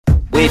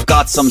we've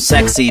got some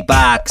sexy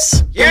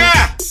backs.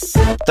 Yeah!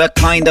 The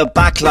kind of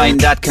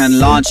backline that can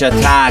launch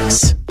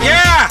attacks.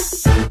 Yeah!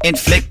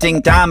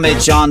 Inflicting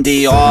damage on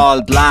the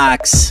All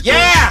Blacks.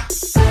 Yeah!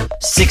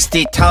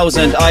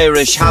 60,000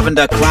 Irish having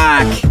the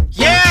crack.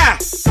 Yeah!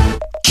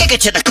 Kick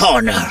it to the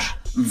corner.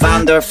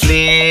 Van der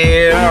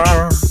Fleer.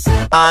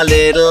 A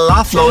little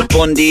offload,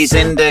 Bundy's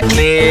in the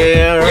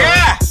clear.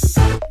 Yeah!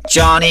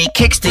 Johnny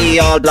kicks, the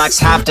All Blacks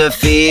have to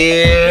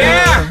fear.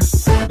 Yeah!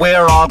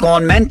 We're all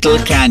going mental,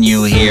 can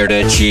you hear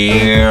the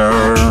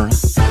cheer?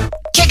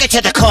 Kick it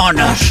to the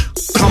corner.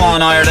 Come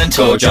on Ireland,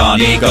 go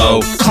Johnny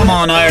go. Come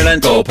on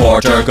Ireland, go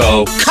Porter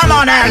go. Come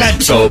on,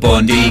 Ireland. Go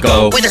Bundy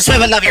go. With a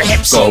swivel of your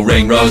hips. Go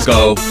Ringrose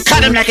go.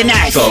 Cut him like a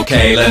knife. Go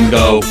Caelan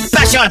go.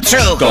 Bash on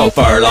through. Go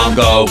Furlong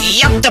go.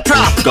 Yup the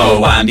prop.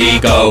 Go Andy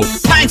go.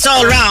 Pints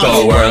all round.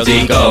 Go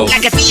Worldy go.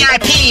 Like a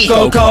VIP.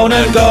 Go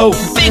Conan go.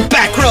 Big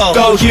back row.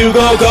 Go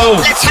Hugo go.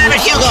 Let's have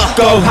it, Hugo.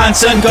 Go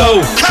Hansen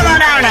go. Come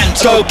on, Ireland.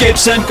 Go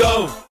Gibson go.